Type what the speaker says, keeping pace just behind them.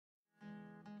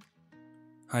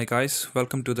Hi guys,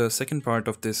 welcome to the second part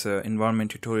of this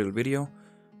environment tutorial video.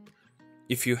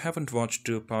 If you haven't watched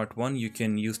part 1, you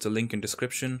can use the link in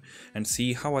description and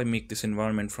see how I make this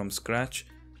environment from scratch.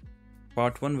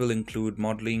 Part 1 will include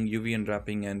modeling, UV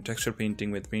unwrapping and texture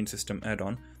painting with Paint System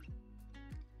add-on.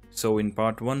 So in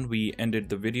part 1 we ended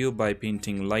the video by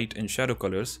painting light and shadow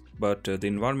colors, but the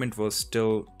environment was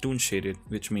still toon shaded,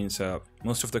 which means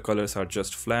most of the colors are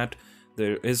just flat.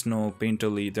 There are no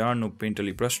painterly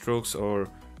brushstrokes or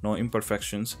no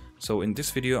imperfections. So in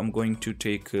this video I'm going to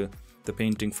take the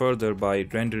painting further by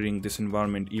rendering this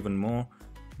environment even more,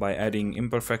 by adding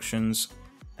imperfections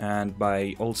and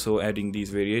by also adding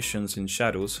these variations in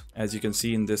shadows, as you can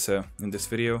see in this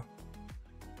video.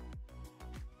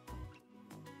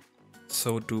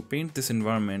 So to paint this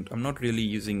environment, I'm not really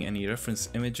using any reference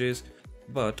images,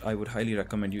 but I would highly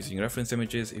recommend using reference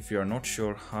images if you are not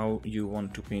sure how you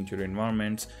want to paint your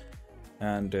environments.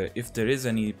 And if there is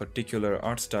any particular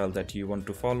art style that you want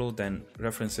to follow, then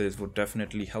references would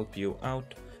definitely help you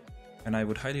out. And I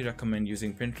would highly recommend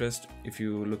using Pinterest if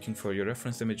you're looking for your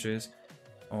reference images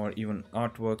or even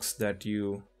artworks that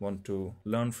you want to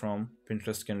learn from.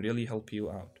 Pinterest can really help you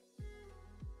out.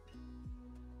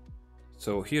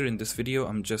 So here in this video,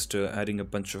 I'm just adding a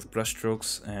bunch of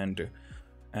brushstrokes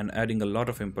and adding a lot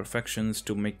of imperfections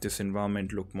to make this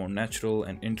environment look more natural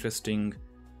and interesting.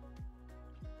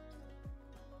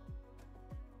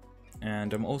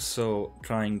 And I'm also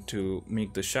trying to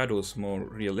make the shadows more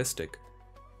realistic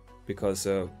because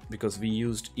we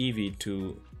used Eevee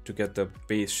to get the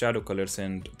base shadow colors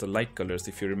and the light colors.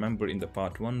 If you remember in the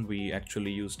part 1, we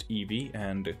actually used Eevee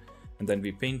and then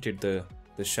we painted the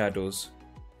shadows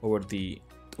over the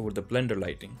blender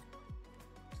lighting.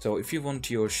 So if you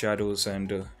want your shadows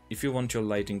and if you want your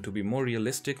lighting to be more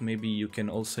realistic, maybe you can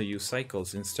also use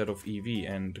cycles instead of Eevee,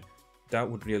 and that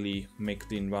would really make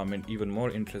the environment even more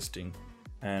interesting.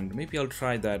 And maybe I'll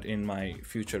try that in my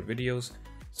future videos.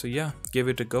 So yeah, give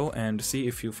it a go and see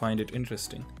if you find it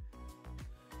interesting.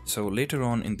 So later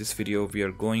on in this video, we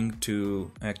are going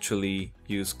to actually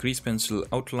use grease pencil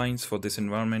outlines for this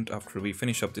environment after we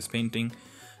finish up this painting.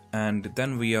 And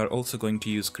then we are also going to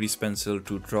use grease pencil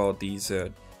to draw these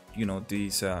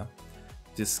these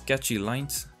sketchy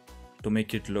lines to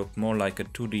make it look more like a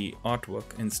 2D artwork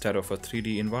instead of a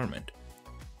 3D environment.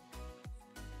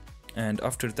 And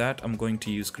after that, I'm going to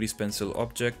use grease pencil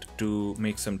object to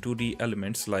make some 2D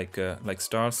elements like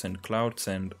stars and clouds,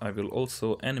 and I will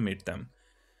also animate them.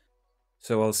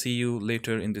 So I'll see you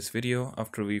later in this video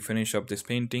after we finish up this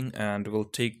painting, and we'll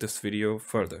take this video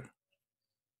further.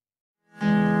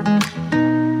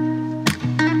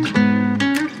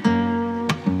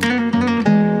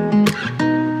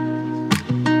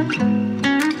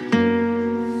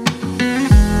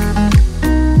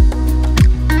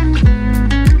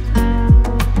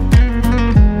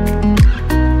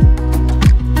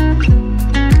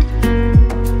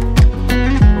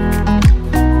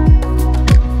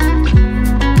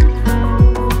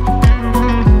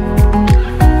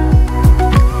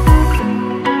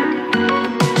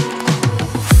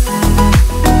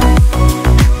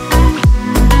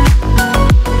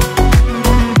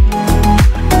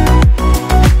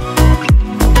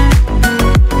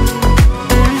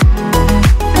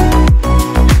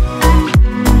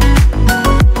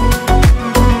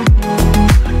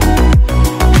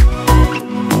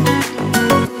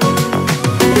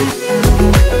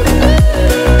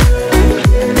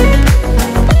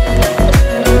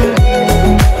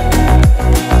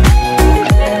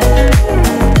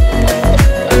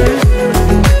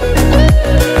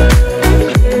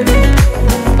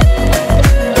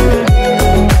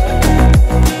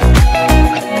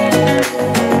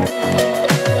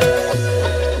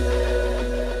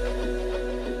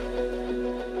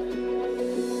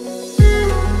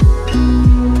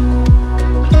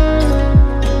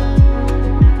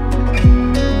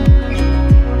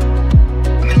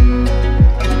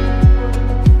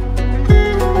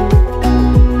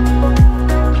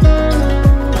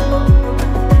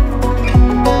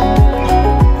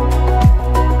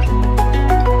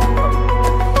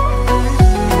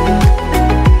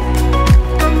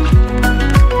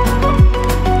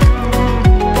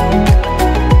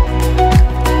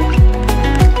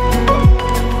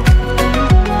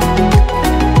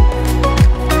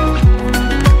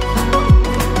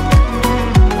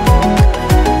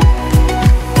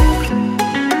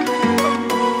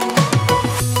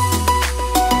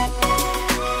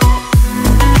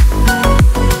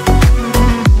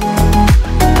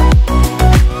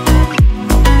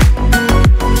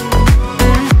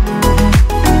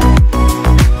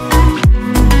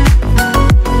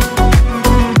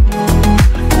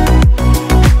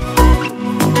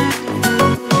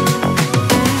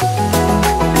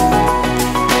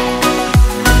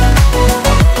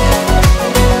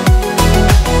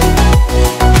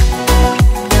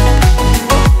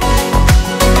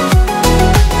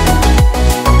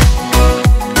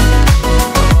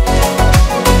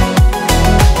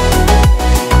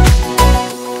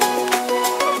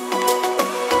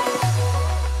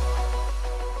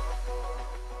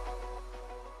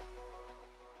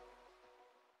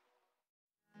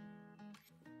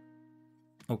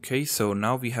 Okay, so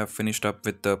now we have finished up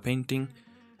with the painting.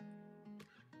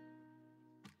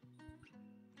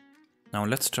 Now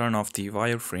let's turn off the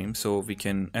wireframe so we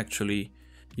can actually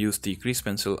use the grease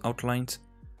pencil outlines.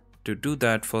 To do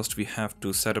that, first we have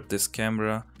to set up this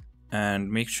camera and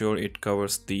make sure it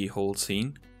covers the whole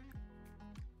scene.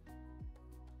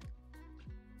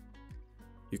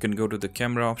 You can go to the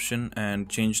camera option and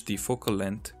change the focal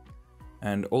length,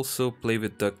 and also play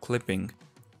with the clipping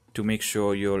to make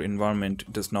sure your environment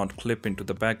does not clip into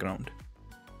the background.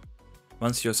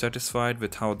 Once you're satisfied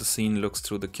with how the scene looks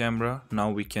through the camera, now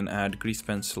we can add grease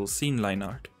pencil scene line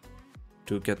art.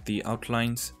 To get the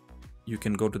outlines, you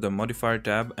can go to the modifier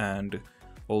tab and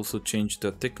also change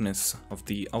the thickness of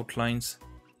the outlines.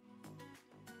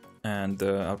 And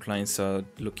the outlines are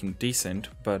looking decent,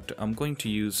 but I'm going to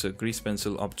use a grease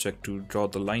pencil object to draw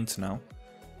the lines now.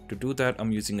 To do that,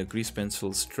 I'm using a grease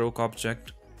pencil stroke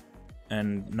object.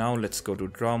 And now let's go to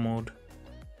draw mode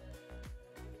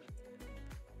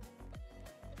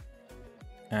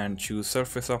and choose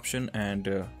surface option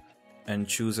and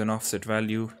choose an offset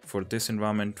value. For this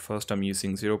environment, first I'm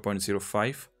using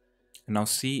 0.05. And now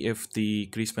see if the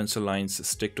grease pencil lines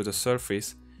stick to the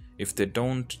surface. If they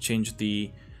don't, change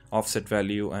the offset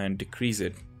value and decrease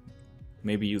it.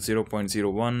 Maybe use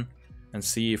 0.01 and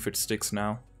see if it sticks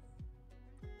now.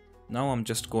 Now I'm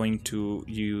just going to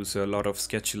use a lot of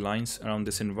sketchy lines around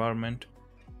this environment.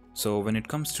 So when it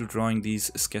comes to drawing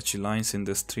these sketchy lines in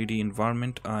this 3D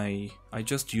environment, I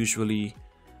usually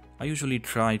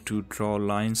try to draw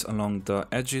lines along the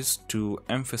edges to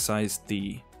emphasize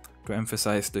the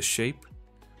shape.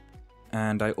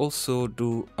 And I also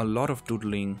do a lot of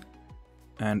doodling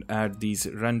and add these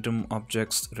random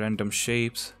objects, random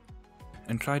shapes,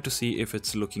 and try to see if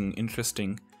it's looking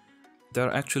interesting. There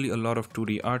are actually a lot of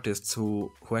 2D artists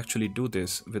who actually do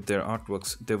this with their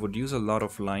artworks. They would use a lot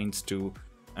of lines to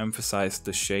emphasize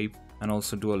the shape and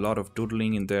also do a lot of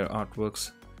doodling in their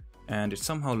artworks, and it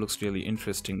somehow looks really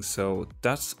interesting. So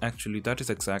that is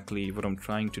exactly what I'm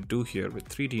trying to do here with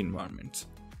 3D environments.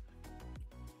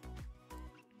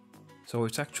 So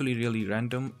it's actually really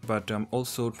random, but I'm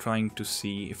also trying to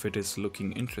see if it is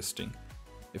looking interesting.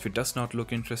 If it does not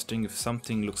look interesting, if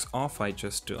something looks off, I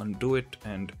just undo it,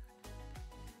 and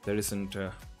there isn't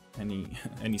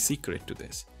any secret to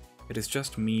this. It is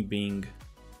just me being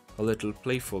a little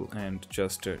playful and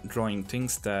just drawing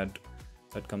things that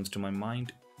comes to my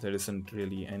mind. There isn't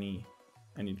really any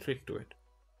trick to it.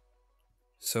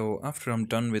 So after I'm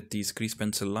done with these grease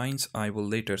pencil lines, I will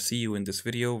later see you in this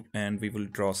video and we will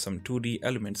draw some 2D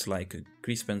elements like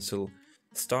grease pencil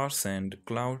stars and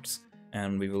clouds,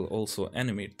 and we will also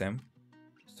animate them.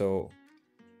 So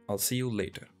I'll see you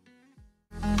later.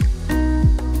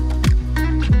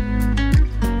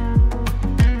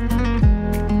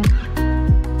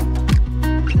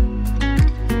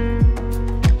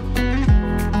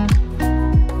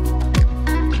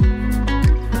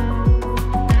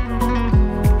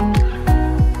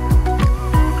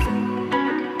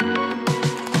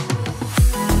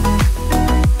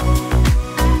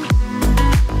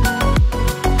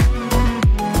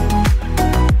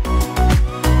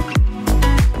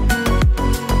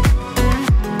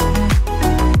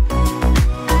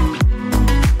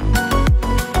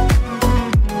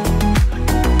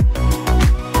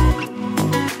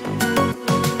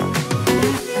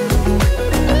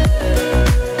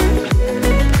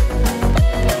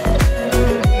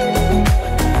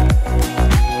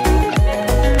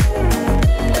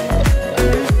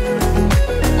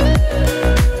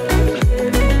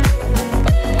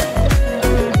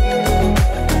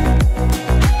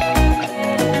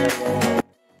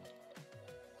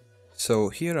 So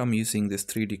here I'm using this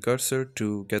 3D cursor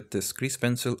to get this grease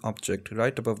pencil object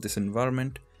right above this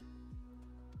environment.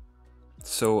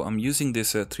 So I'm using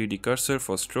this 3D cursor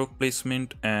for stroke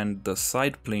placement and the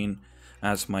side plane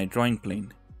as my drawing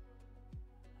plane.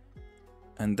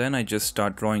 And then I just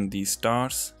start drawing these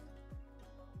stars.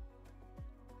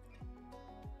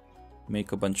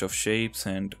 Make a bunch of shapes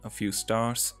and a few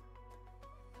stars.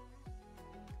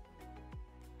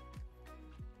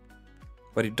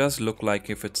 But it does look like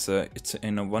if it's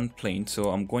in a one plane,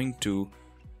 so I'm going to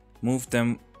move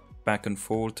them back and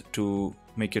forth to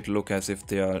make it look as if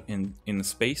they are in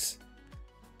space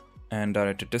and are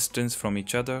at a distance from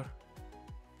each other.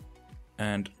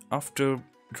 And after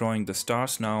drawing the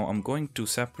stars, now I'm going to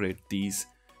separate these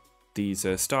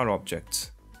star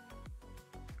objects.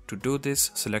 To do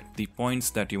this, select the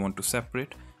points that you want to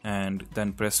separate and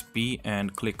then press B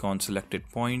and click on selected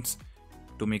points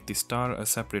to make the star a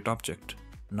separate object.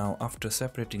 Now after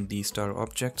separating these star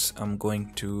objects, I'm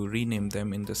going to rename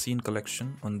them in the scene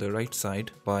collection on the right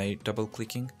side by double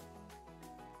clicking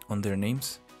on their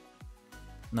names.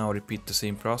 Now repeat the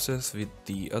same process with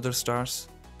the other stars.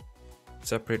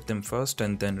 Separate them first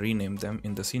and then rename them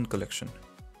in the scene collection.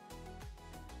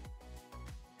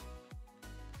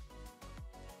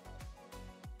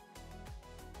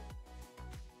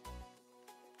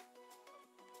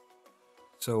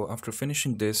 So after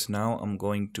finishing this, now I'm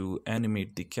going to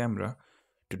animate the camera.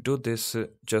 To do this,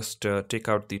 just take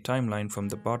out the timeline from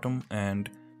the bottom and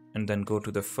then go to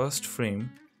the first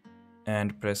frame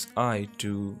and press I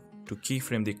to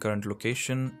keyframe the current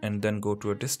location, and then go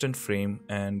to a distant frame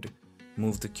and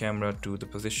move the camera to the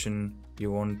position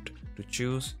you want to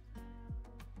choose,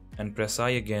 and press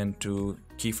I again to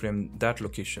keyframe that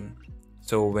location.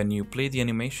 So when you play the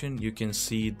animation, you can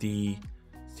see the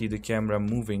camera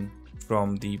moving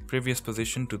from the previous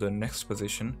position to the next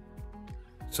position.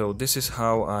 So this is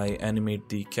how I animate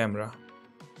the camera.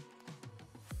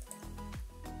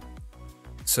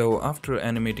 So after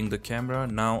animating the camera,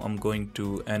 now I'm going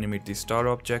to animate the star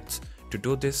objects. To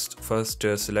do this, first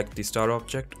select the star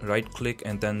object, right click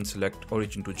and then select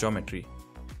origin to geometry.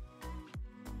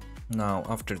 Now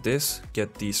after this,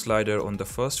 get the slider on the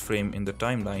first frame in the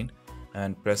timeline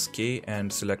and press K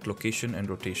and select location and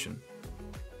rotation.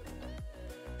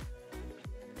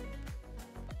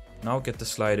 Now get the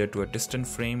slider to a distant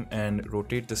frame and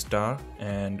rotate the star,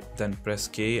 and then press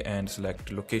K and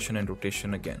select location and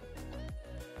rotation again.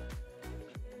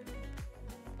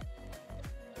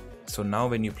 So now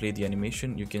when you play the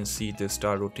animation, you can see the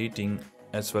star rotating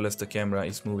as well as the camera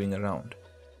is moving around.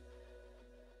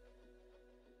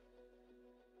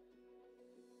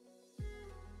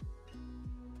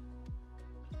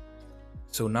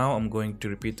 So now I'm going to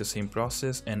repeat the same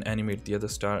process and animate the other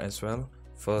star as well.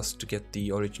 First, to get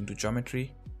the origin to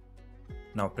geometry.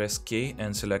 Now press K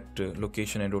and select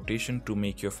location and rotation to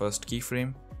make your first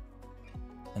keyframe.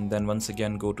 And then once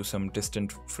again go to some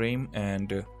distant frame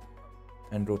and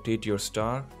rotate your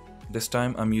star. This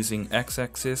time I'm using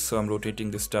x-axis, so I'm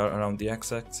rotating the star around the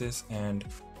x-axis, and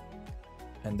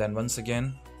then once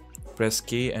again press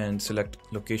K and select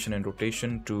location and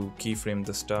rotation to keyframe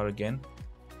the star again.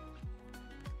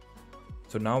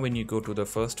 So now when you go to the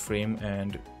first frame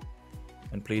and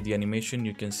play the animation,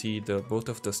 you can see both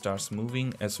of the stars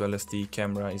moving as well as the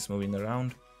camera is moving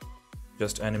around.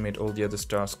 Just animate all the other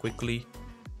stars quickly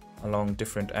along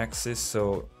different axes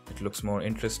so it looks more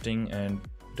interesting and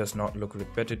does not look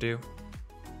repetitive.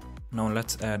 Now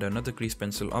let's add another grease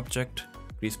pencil object,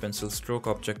 grease pencil stroke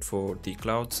object for the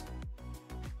clouds.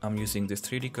 I'm using this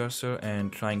 3D cursor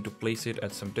and trying to place it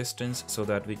at some distance so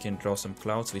that we can draw some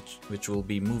clouds which will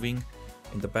be moving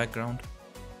in the background.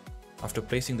 After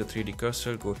placing the 3D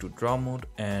cursor, go to draw mode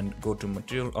and go to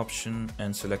material option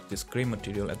and select this gray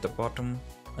material at the bottom.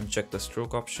 Uncheck the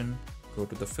stroke option, go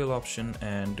to the fill option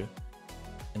and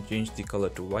change the color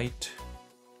to white,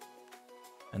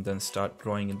 and then start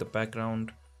drawing in the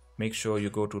background. Make sure you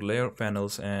go to layer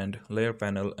panels and layer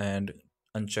panel and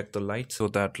uncheck the light so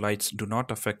that lights do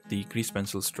not affect the grease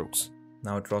pencil strokes.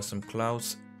 Now draw some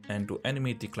clouds, and to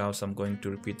animate the clouds I'm going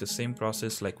to repeat the same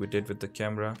process like we did with the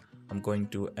camera. I'm going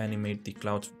to animate the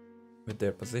clouds with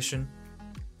their position.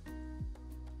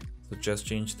 So just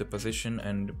change the position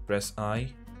and press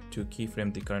I to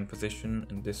keyframe the current position,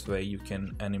 and this way you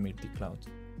can animate the clouds.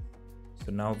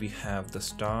 So now we have the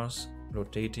stars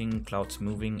rotating, clouds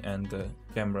moving, and the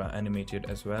camera animated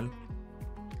as well.